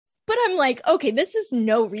But I'm like, okay, this is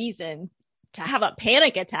no reason to have a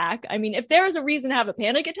panic attack. I mean, if there is a reason to have a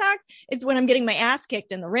panic attack, it's when I'm getting my ass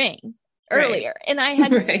kicked in the ring earlier. Right. And I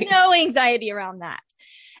had no anxiety around that.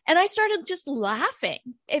 And I started just laughing.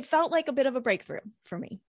 It felt like a bit of a breakthrough for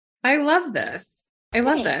me. I love this.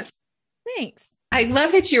 Thanks. I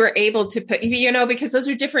love that you were able to put, because those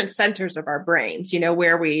are different centers of our brains,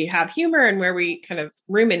 where we have humor and where we kind of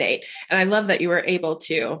ruminate. And I love that you were able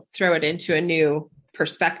to throw it into a new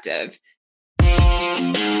perspective.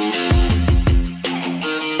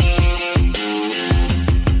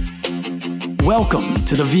 Welcome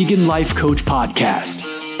to the Vegan Life Coach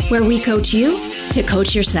Podcast, where we coach you to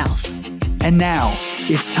coach yourself. And now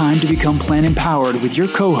it's time to become plant empowered with your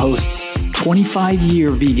co-hosts,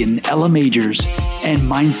 25-year vegan Ella Majors and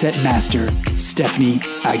mindset master Stephanie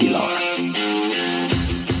Aguilar.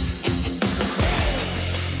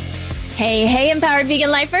 Hey, empowered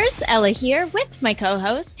vegan lifers. Ella here with my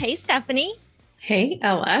co-host. Hey, Stephanie. Hey,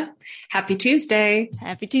 Ella. Happy Tuesday.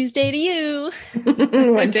 Happy Tuesday to you.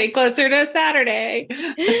 One day closer to Saturday.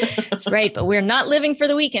 That's right. But we're not living for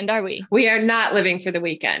the weekend, are we? We are not living for the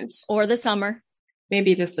weekend. Or the summer.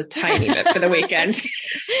 Maybe just a tiny bit for the weekend.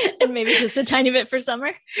 And maybe just a tiny bit for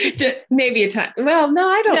summer. Maybe a tiny. Well, no,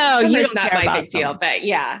 I don't. No, summer's not my big deal. But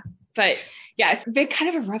yeah, it's been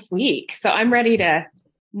kind of a rough week. So I'm ready to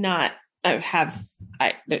not have,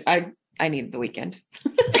 I need the weekend.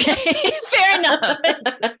 Okay, fair enough.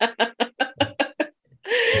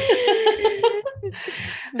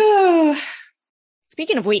 Oh.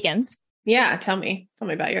 Speaking of weekends. Yeah, tell me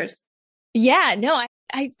about yours. Yeah, no,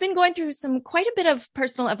 I've been going through quite a bit of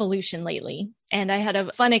personal evolution lately. And I had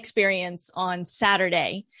a fun experience on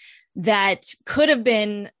Saturday that could have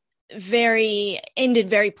been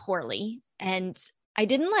ended very poorly. And I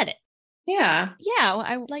didn't let it. Yeah. Yeah.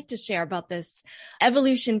 I would like to share about this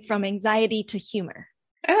evolution from anxiety to humor.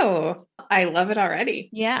 Oh, I love it already.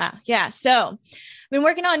 Yeah. So I've been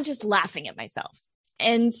working on just laughing at myself.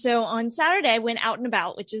 And so on Saturday, I went out and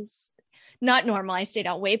about, which is not normal. I stayed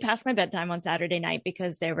out way past my bedtime on Saturday night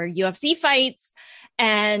because there were UFC fights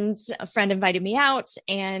and a friend invited me out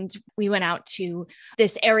and we went out to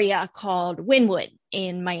this area called Wynwood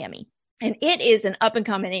in Miami. And it is an up and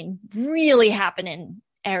coming, really happening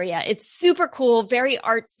area. It's super cool, very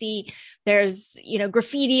artsy. There's,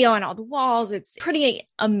 graffiti on all the walls. It's pretty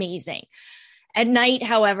amazing. At night,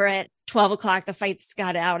 however, at 12 o'clock, the fights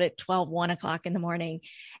got out at 1 o'clock in the morning.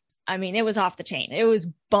 I mean, it was off the chain. It was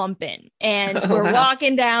bumping. And we're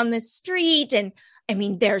walking down the street and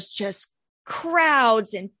there's just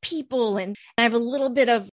crowds and people. And I have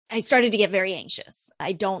I started to get very anxious.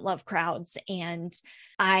 I don't love crowds. And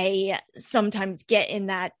I sometimes get in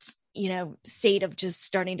that state of just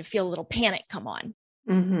starting to feel a little panic come on.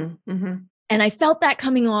 Mm-hmm, mm-hmm. And I felt that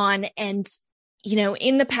coming on. And,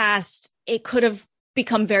 in the past, it could have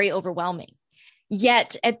become very overwhelming.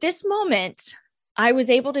 Yet at this moment, I was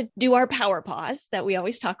able to do our power pause that we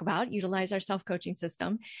always talk about, utilize our self-coaching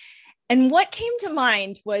system. And what came to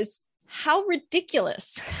mind was how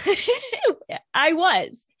ridiculous I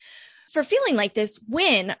was for feeling like this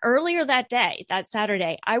when earlier that day, that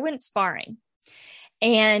Saturday, I went sparring.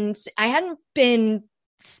 And I hadn't been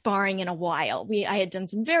sparring in a while. I had done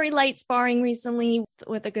some very light sparring recently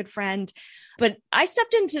with a good friend, but I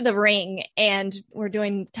stepped into the ring and we're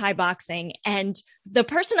doing Thai boxing. And the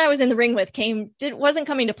person I was in the ring with wasn't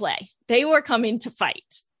coming to play. They were coming to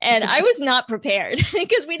fight. And I was not prepared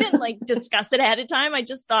because we didn't discuss it ahead of time. I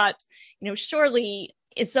just thought, surely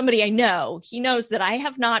it's somebody I know. He knows that I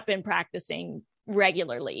have not been practicing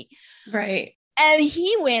regularly. Right. And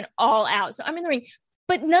he went all out. So I'm in the ring.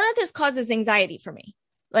 But none of this causes anxiety for me.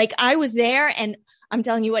 I was there and I'm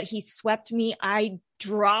telling you what, he swept me. I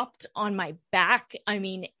dropped on my back.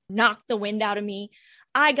 Knocked the wind out of me.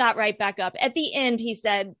 I got right back up. At the end, he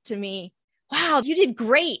said to me, "Wow, you did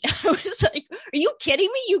great." I was like, "Are you kidding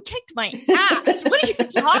me? You kicked my ass. What are you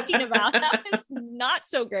talking about? That was not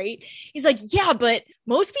so great." He's like, "Yeah, but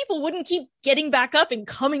most people wouldn't keep getting back up and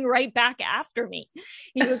coming right back after me."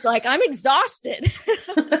 He was like, "I'm exhausted."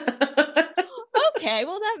 Okay,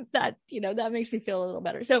 well that makes me feel a little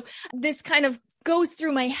better. So this kind of goes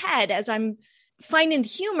through my head as I'm finding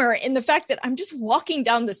humor in the fact that I'm just walking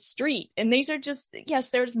down the street and these are just, yes,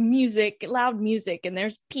 there's music, loud music, and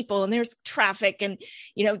there's people and there's traffic and,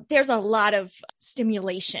 there's a lot of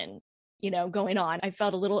stimulation, going on. I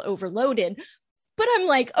felt a little overloaded, but I'm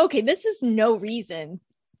like, okay, this is no reason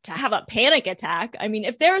to have a panic attack.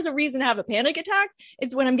 If there is a reason to have a panic attack,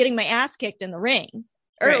 it's when I'm getting my ass kicked in the ring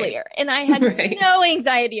earlier. Right. And I had no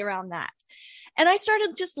anxiety around that. And I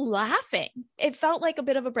started just laughing. It felt like a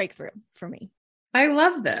bit of a breakthrough for me. I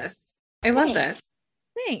love this. I love this.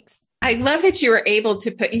 Thanks. I love that you were able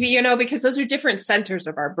to put, because those are different centers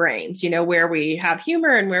of our brains, where we have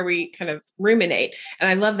humor and where we kind of ruminate. And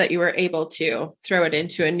I love that you were able to throw it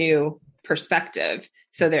into a new perspective.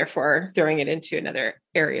 So therefore throwing it into another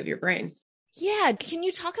area of your brain. Yeah. Can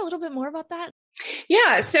you talk a little bit more about that?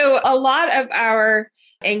 Yeah. So a lot of our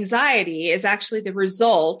anxiety is actually the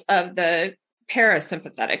result of the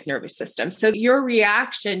parasympathetic nervous system. So your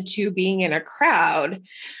reaction to being in a crowd,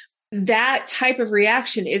 that type of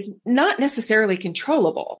reaction is not necessarily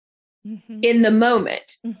controllable in the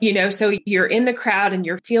moment, so you're in the crowd and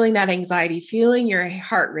you're feeling that anxiety, feeling your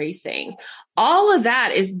heart racing. All of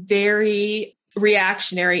that is very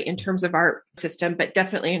reactionary in terms of our system, but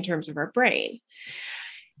definitely in terms of our brain.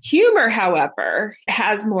 Humor, however,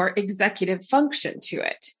 has more executive function to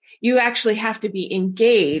it. You actually have to be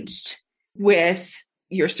engaged with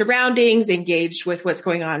your surroundings, engaged with what's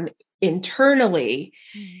going on internally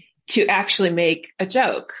to actually make a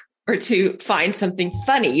joke or to find something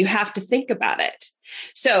funny. You have to think about it.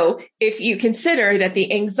 So if you consider that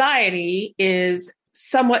the anxiety is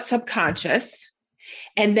somewhat subconscious,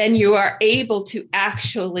 and then you are able to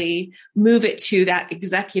actually move it to that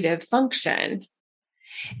executive function,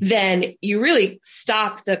 then you really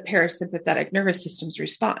stop the parasympathetic nervous system's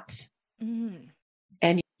response.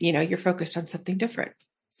 And, you're focused on something different.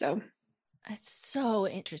 So that's so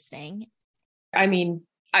interesting. I mean,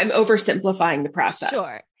 I'm oversimplifying the process.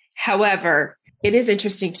 Sure. However, it is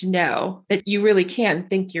interesting to know that you really can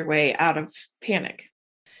think your way out of panic.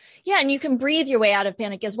 Yeah. And you can breathe your way out of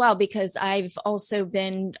panic as well, because I've also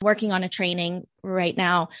been working on a training right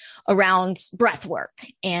now around breath work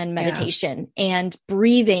and meditation. And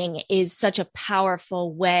breathing is such a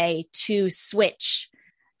powerful way to switch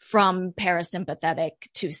from parasympathetic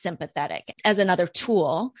to sympathetic as another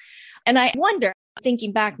tool. And I wonder,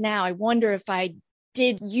 thinking back now, I wonder if I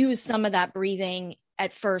did use some of that breathing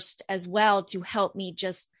at first as well to help me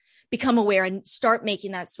just become aware and start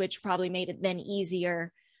making that switch. Probably made it then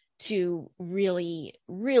easier to really,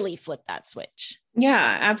 really flip that switch.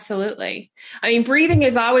 Yeah, absolutely. I mean, breathing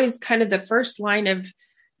is always kind of the first line of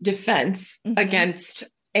defense against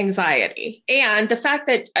anxiety. And the fact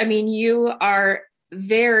that, you are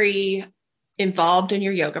very involved in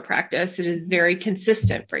your yoga practice, it is very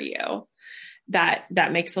consistent for you. That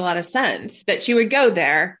makes a lot of sense that you would go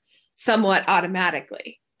there somewhat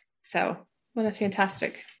automatically. So what a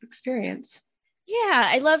fantastic experience. Yeah,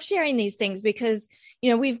 I love sharing these things because,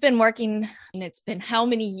 we've been working, and it's been how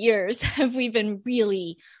many years have we been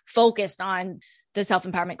really focused on the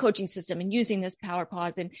self-empowerment coaching system and using this power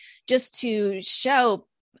pause, and just to show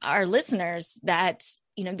our listeners that,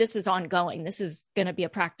 this is ongoing. This is going to be a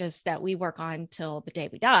practice that we work on till the day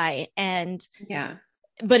we die. And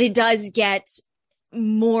but it does get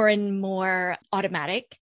more and more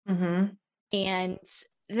automatic. And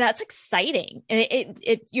that's exciting. And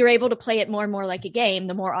you're able to play it more and more like a game,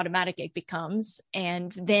 the more automatic it becomes.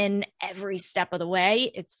 And then every step of the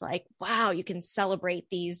way, it's like, wow, you can celebrate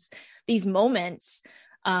these moments.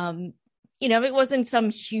 It wasn't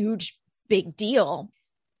some huge big deal,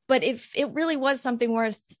 but if it really was something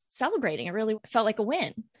worth celebrating, it really felt like a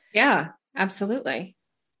win. Yeah, absolutely.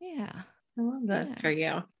 Yeah. I love that for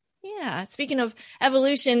you. Yeah. Speaking of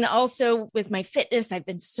evolution, also with my fitness, I've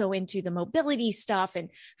been so into the mobility stuff and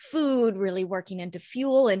food, really working into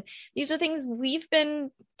fuel. And these are things we've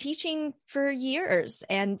been teaching for years,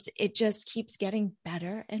 and it just keeps getting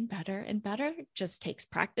better and better and better. It just takes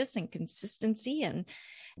practice and consistency and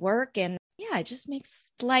work. And it just makes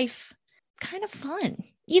life kind of fun,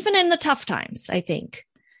 even in the tough times, I think.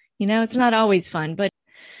 It's not always fun, but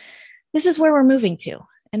this is where we're moving to,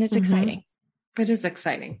 and it's exciting. It is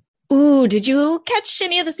exciting. Ooh, did you catch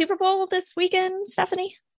any of the Super Bowl this weekend,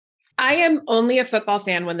 Stephanie? I am only a football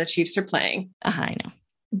fan when the Chiefs are playing. I know.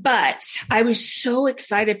 But I was so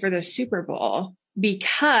excited for the Super Bowl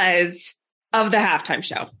because of the halftime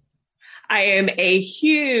show. I am a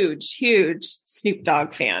huge, huge Snoop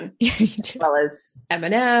Dogg fan, as well as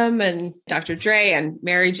Eminem and Dr. Dre and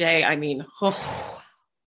Mary J.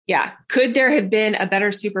 Yeah. Could there have been a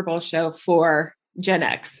better Super Bowl show for Gen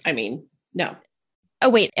X? No. Oh,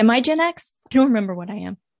 wait, am I Gen X? I don't remember what I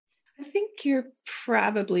am. I think you're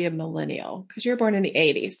probably a millennial because you're born in the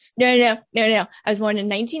 80s. No. I was born in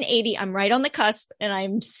 1980. I'm right on the cusp, and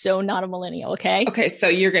I'm so not a millennial. Okay. Okay. So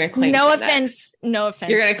you're going to claim No Gen offense. X. No offense.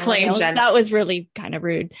 You're going to claim Gen X. That was really kind of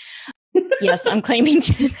rude. Yes, I'm claiming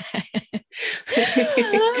Gen X.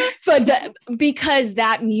 But because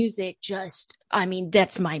that music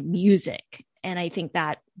that's my music. And I think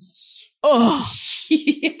that,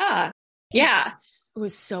 yeah. It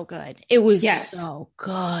was so good. It was so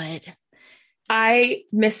good. I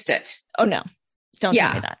missed it. Oh, no. Don't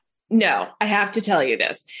tell me that. No, I have to tell you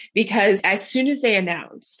this, because as soon as they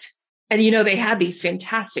announced, and they had these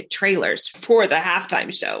fantastic trailers for the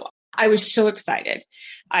halftime show, I was so excited.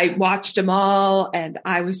 I watched them all and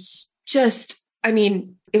I was just, it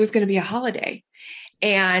was going to be a holiday.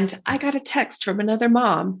 And I got a text from another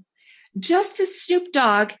mom, just as Snoop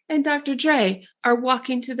Dogg and Dr. Dre are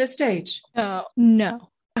walking to the stage. Oh, no.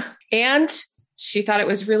 And she thought it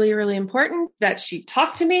was really, really important that she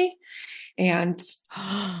talk to me. And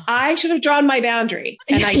I should have drawn my boundary,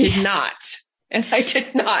 and I did not. And I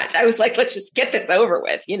did not. I was like, let's just get this over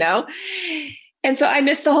with, And so I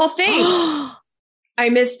missed the whole thing. I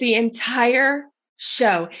missed the entire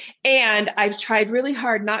show. And I've tried really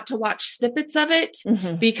hard not to watch snippets of it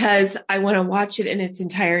because I want to watch it in its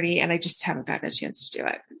entirety. And I just haven't gotten a chance to do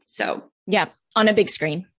it. So yeah, on a big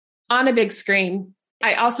screen. On a big screen.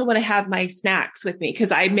 I also want to have my snacks with me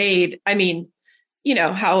because I made,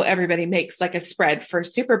 how everybody makes like a spread for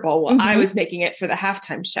Super Bowl. Well, I was making it for the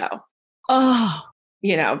halftime show. Oh,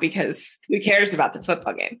 because who cares about the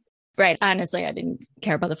football game? Right. Honestly, I didn't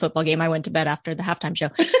care about the football game. I went to bed after the halftime show.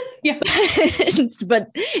 Yeah. But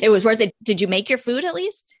it was worth it. Did you make your food at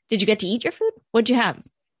least? Did you get to eat your food? What'd you have?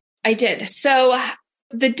 I did. So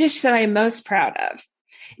the dish that I'm most proud of,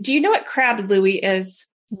 do you know what crab louie is?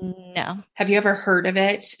 No. Have you ever heard of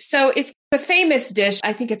it? So it's a famous dish.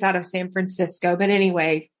 I think it's out of San Francisco, but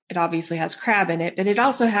anyway, it obviously has crab in it, but it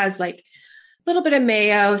also has like a little bit of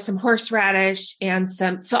mayo, some horseradish, and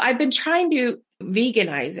so I've been trying to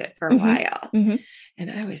veganize it for a while, and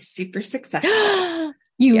I was super successful.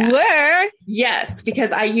 You were? Yes,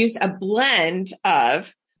 because I use a blend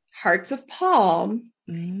of hearts of palm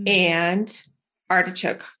and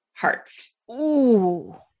artichoke hearts.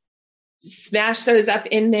 Ooh. Smash those up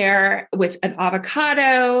in there with an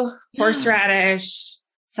avocado, horseradish,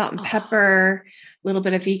 salt and pepper, a little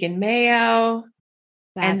bit of vegan mayo,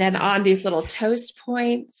 and then on these little toast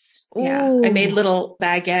points. Ooh. Yeah, I made little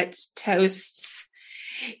baguette toasts.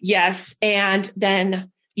 Yes. And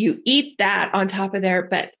then you eat that on top of there.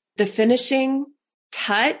 But the finishing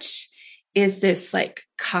touch is this like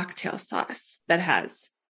cocktail sauce that has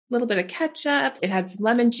a little bit of ketchup. It had some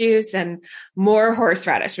lemon juice and more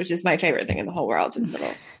horseradish, which is my favorite thing in the whole world. And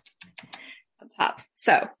little on top.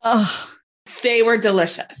 So they were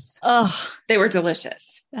delicious. Oh, they were delicious.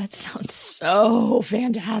 That sounds so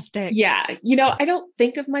fantastic. Yeah. I don't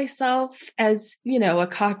think of myself as, a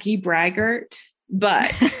cocky braggart,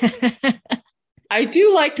 but I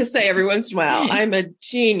do like to say every once in a while, I'm a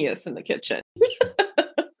genius in the kitchen.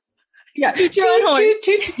 Yeah. Toot your own horn. Toot,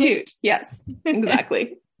 toot, toot. Yes,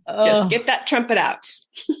 exactly. Just get that trumpet out.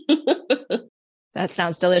 That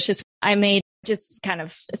sounds delicious. I made just kind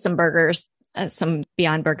of some burgers, some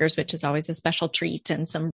Beyond Burgers, which is always a special treat, and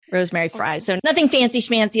some rosemary fries. So nothing fancy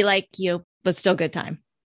schmancy like you, but still good time.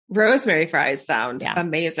 Rosemary fries sound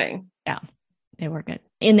amazing. Yeah, they were good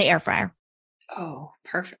in the air fryer. Oh,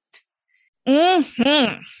 perfect. And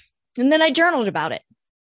then I journaled about it.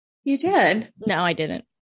 You did? No, I didn't.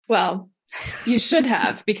 Well, you should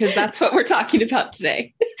have, because that's what we're talking about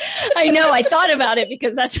today. I know. I thought about it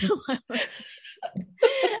because that's what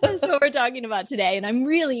we're talking about today. And I'm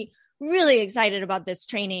really, really excited about this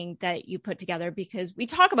training that you put together, because we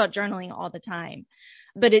talk about journaling all the time,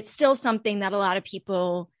 but it's still something that a lot of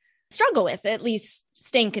people struggle with, at least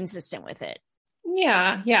staying consistent with it.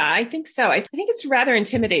 Yeah, I think so. I think it's rather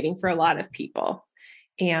intimidating for a lot of people,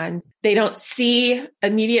 and they don't see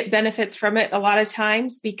immediate benefits from it a lot of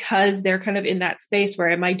times because they're kind of in that space where,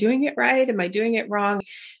 am I doing it right? Am I doing it wrong?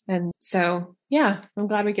 And so, yeah, I'm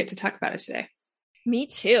glad we get to talk about it today. Me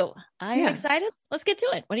too. I'm excited. Let's get to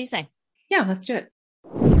it. What do you say? Yeah, let's do it.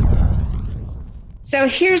 So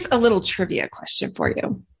here's a little trivia question for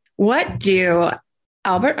you. What do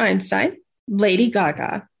Albert Einstein, Lady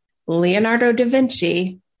Gaga, Leonardo da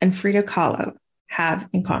Vinci, and Frida Kahlo have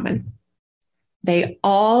in common? They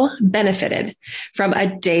all benefited from a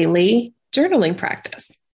daily journaling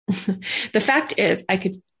practice. The fact is, I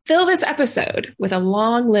could fill this episode with a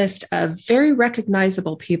long list of very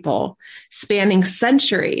recognizable people spanning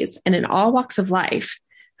centuries and in all walks of life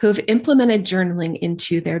who have implemented journaling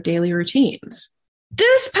into their daily routines.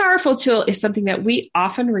 This powerful tool is something that we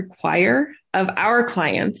often require of our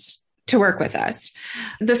clients to work with us.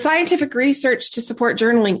 The scientific research to support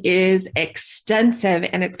journaling is extensive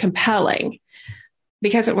and it's compelling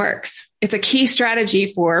because it works. It's a key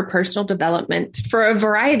strategy for personal development for a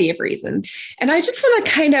variety of reasons. And I just want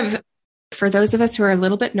to kind of, for those of us who are a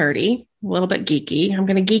little bit nerdy, a little bit geeky, I'm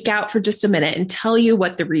going to geek out for just a minute and tell you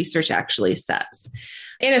what the research actually says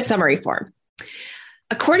in a summary form.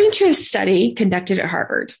 According to a study conducted at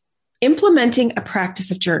Harvard, implementing a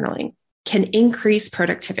practice of journaling can increase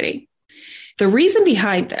productivity. The reason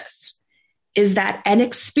behind this is that an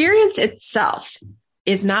experience itself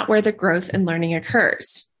is not where the growth and learning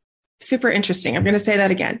occurs. Super interesting. I'm going to say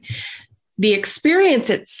that again. The experience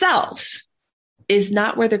itself is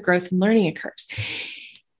not where the growth and learning occurs.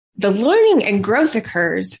 The learning and growth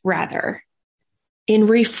occurs, rather, in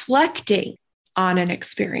reflecting on an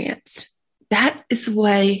experience. That is the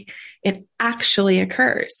way it actually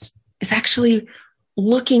occurs, is actually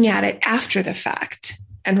looking at it after the fact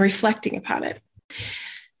and reflecting upon it.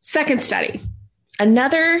 Second study.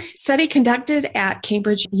 Another study conducted at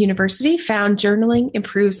Cambridge University found journaling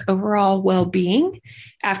improves overall well-being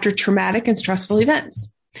after traumatic and stressful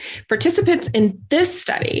events. Participants in this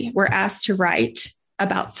study were asked to write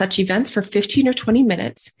about such events for 15 or 20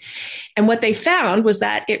 minutes. And what they found was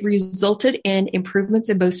that it resulted in improvements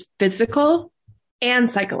in both physical and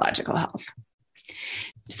psychological health.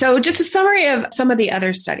 So just a summary of some of the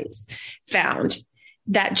other studies found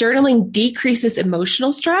that journaling decreases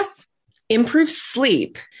emotional stress, improves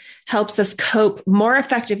sleep, helps us cope more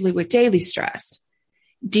effectively with daily stress,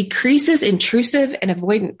 decreases intrusive and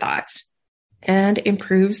avoidant thoughts, and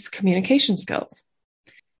improves communication skills.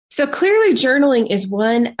 So clearly, journaling is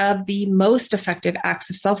one of the most effective acts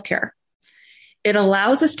of self-care. It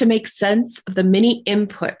allows us to make sense of the many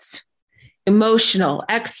inputs, emotional,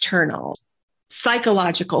 external,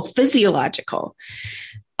 psychological, physiological,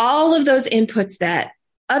 all of those inputs that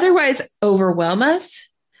otherwise overwhelm us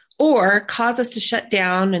or cause us to shut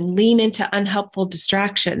down and lean into unhelpful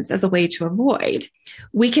distractions as a way to avoid.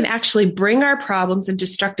 We can actually bring our problems and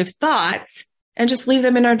destructive thoughts and just leave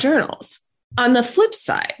them in our journals. On the flip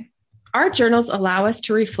side, our journals allow us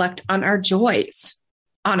to reflect on our joys,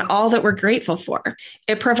 on all that we're grateful for.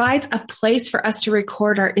 It provides a place for us to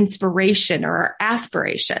record our inspiration or our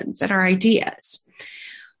aspirations and our ideas.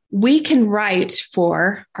 We can write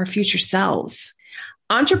for our future selves.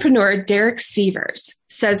 Entrepreneur Derek Sievers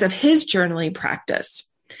says of his journaling practice,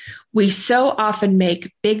 "We so often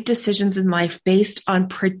make big decisions in life based on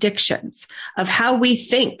predictions of how we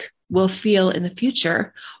think we'll feel in the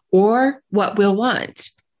future or what we'll want.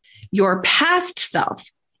 Your past self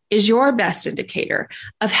is your best indicator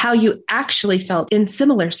of how you actually felt in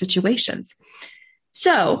similar situations.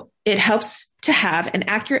 So it helps to have an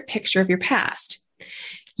accurate picture of your past.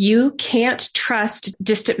 You can't trust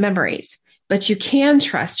distant memories, but you can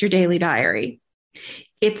trust your daily diary.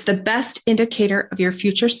 It's the best indicator of your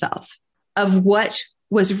future self, of what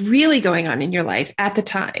was really going on in your life at the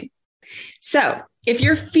time. So if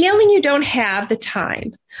you're feeling you don't have the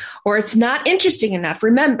time or it's not interesting enough,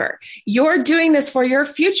 remember, you're doing this for your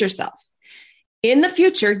future self. In the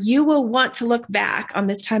future, you will want to look back on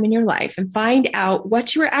this time in your life and find out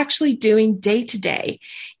what you were actually doing day to day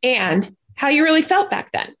and how you really felt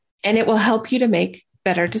back then. And it will help you to make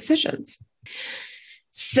better decisions.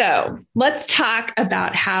 So let's talk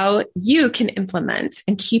about how you can implement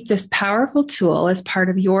and keep this powerful tool as part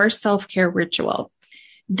of your self-care ritual.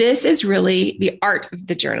 This is really the art of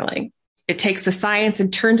the journaling. It takes the science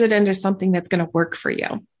and turns it into something that's going to work for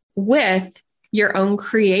you with your own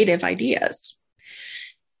creative ideas.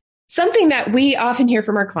 Something that we often hear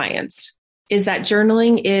from our clients is that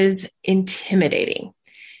journaling is intimidating.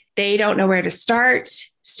 They don't know where to start.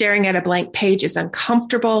 Staring at a blank page is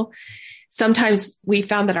uncomfortable. Sometimes we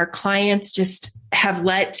found that our clients just have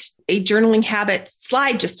let a journaling habit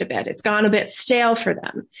slide just a bit. It's gone a bit stale for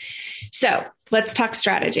them. So let's talk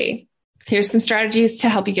strategy. Here's some strategies to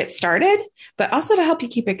help you get started, but also to help you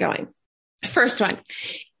keep it going. First one,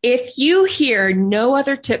 if you hear no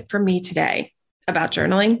other tip from me today about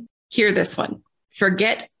journaling, hear this one.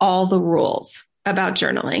 Forget all the rules about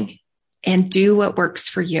journaling and do what works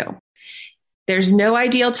for you. There's no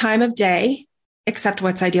ideal time of day except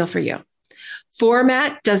what's ideal for you.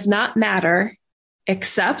 Format does not matter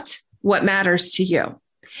except what matters to you.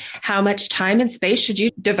 How much time and space should you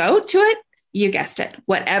devote to it? You guessed it,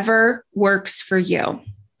 whatever works for you.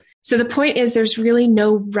 So the point is there's really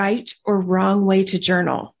no right or wrong way to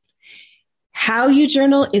journal. How you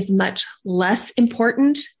journal is much less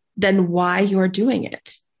important than why you're doing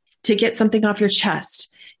it. To get something off your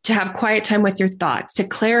chest, to have quiet time with your thoughts, to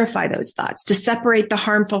clarify those thoughts, to separate the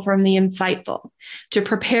harmful from the insightful, to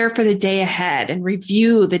prepare for the day ahead and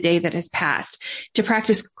review the day that has passed, to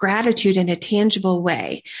practice gratitude in a tangible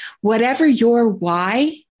way. Whatever your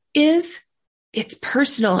why is, it's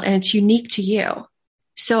personal and it's unique to you.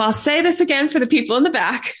 So I'll say this again for the people in the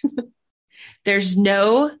back. There's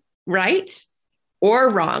no right or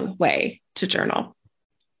wrong way to journal.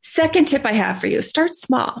 Second tip I have for you, start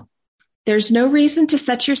small. There's no reason to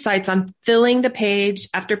set your sights on filling the page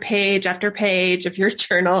after page after page of your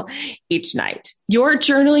journal each night. Your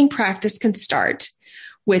journaling practice can start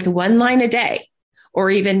with 1 line a day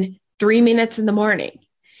or even 3 minutes in the morning.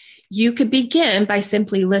 You could begin by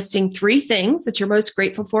simply listing 3 things that you're most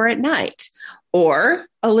grateful for at night, or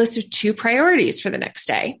a list of 2 priorities for the next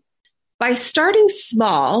day. By starting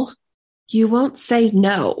small, you won't say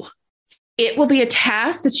no. It will be a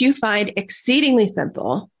task that you find exceedingly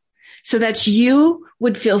simple so that you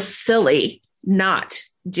would feel silly not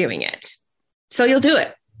doing it. So you'll do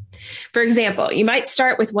it. For example, you might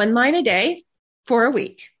start with 1 line a day for a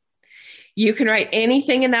week. You can write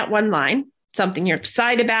anything in that 1 line, something you're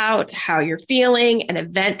excited about, how you're feeling, an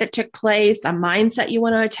event that took place, a mindset you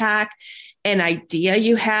want to attack, an idea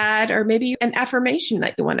you had, or maybe an affirmation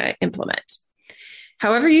that you want to implement.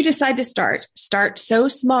 However you decide to start so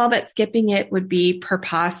small that skipping it would be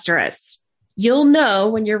preposterous. You'll know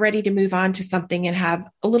when you're ready to move on to something and have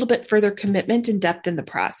a little bit further commitment and depth in the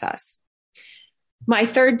process. My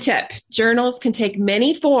 3rd tip, journals can take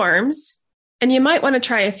many forms, and you might want to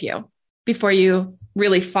try a few before you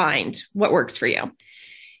really find what works for you.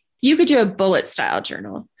 You could do a bullet style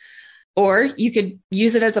journal, or you could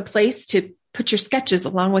use it as a place to put your sketches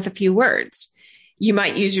along with a few words. You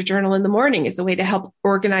might use your journal in the morning as a way to help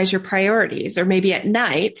organize your priorities, or maybe at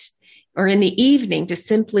night or in the evening to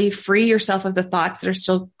simply free yourself of the thoughts that are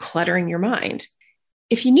still cluttering your mind.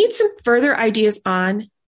 If you need some further ideas on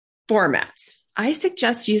formats, I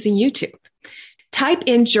suggest using YouTube. Type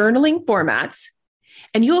in journaling formats,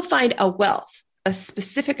 and you'll find a wealth of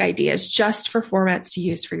specific ideas just for formats to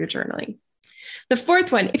use for your journaling. The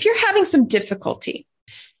 4th one, if you're having some difficulty,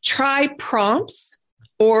 try prompts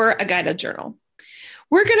or a guided journal.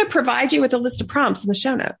 We're going to provide you with a list of prompts in the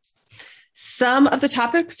show notes. Some of the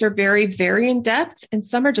topics are very, very in-depth, and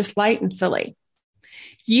some are just light and silly.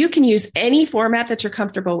 You can use any format that you're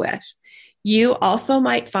comfortable with. You also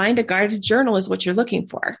might find a guided journal is what you're looking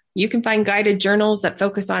for. You can find guided journals that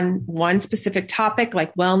focus on one specific topic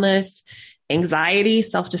like wellness, anxiety,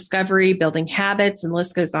 self-discovery, building habits, and the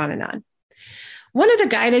list goes on and on. One of the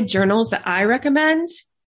guided journals that I recommend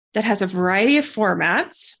that has a variety of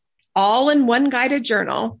formats, all in one guided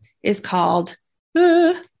journal, is called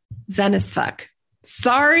Zen as Fuck.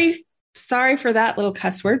 Sorry for that little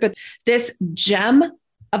cuss word, but this gem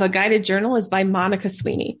of a guided journal is by Monica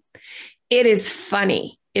Sweeney. It is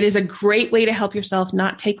funny. It is a great way to help yourself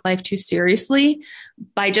not take life too seriously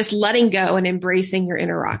by just letting go and embracing your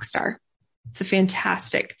inner rock star. It's a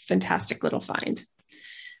fantastic, fantastic little find.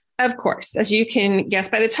 Of course, as you can guess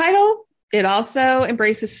by the title, it also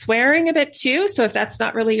embraces swearing a bit too. So if that's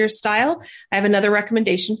not really your style, I have another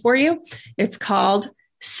recommendation for you. It's called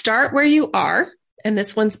Start Where You Are. And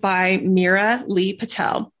this one's by Meera Lee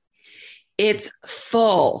Patel. It's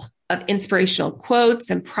full of inspirational quotes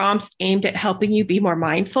and prompts aimed at helping you be more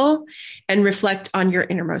mindful and reflect on your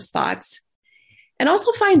innermost thoughts. And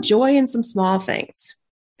also find joy in some small things.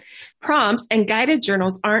 Prompts and guided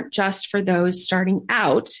journals aren't just for those starting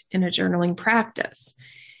out in a journaling practice.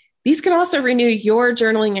 These can also renew your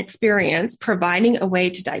journaling experience, providing a way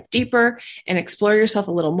to dive deeper and explore yourself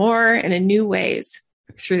a little more and in new ways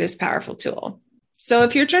through this powerful tool. So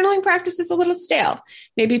if your journaling practice is a little stale,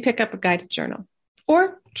 maybe pick up a guided journal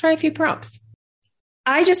or try a few prompts.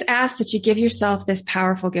 I just ask that you give yourself this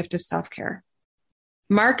powerful gift of self-care.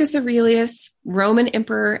 Marcus Aurelius, Roman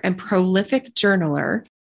emperor and prolific journaler,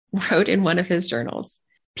 wrote in one of his journals,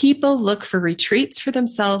 "People look for retreats for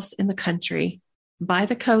themselves in the country, by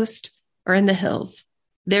the coast, or in the hills.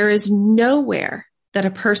 There is nowhere that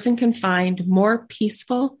a person can find more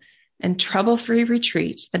peaceful and trouble-free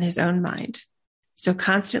retreat than his own mind. So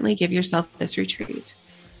constantly give yourself this retreat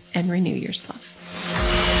and renew yourself."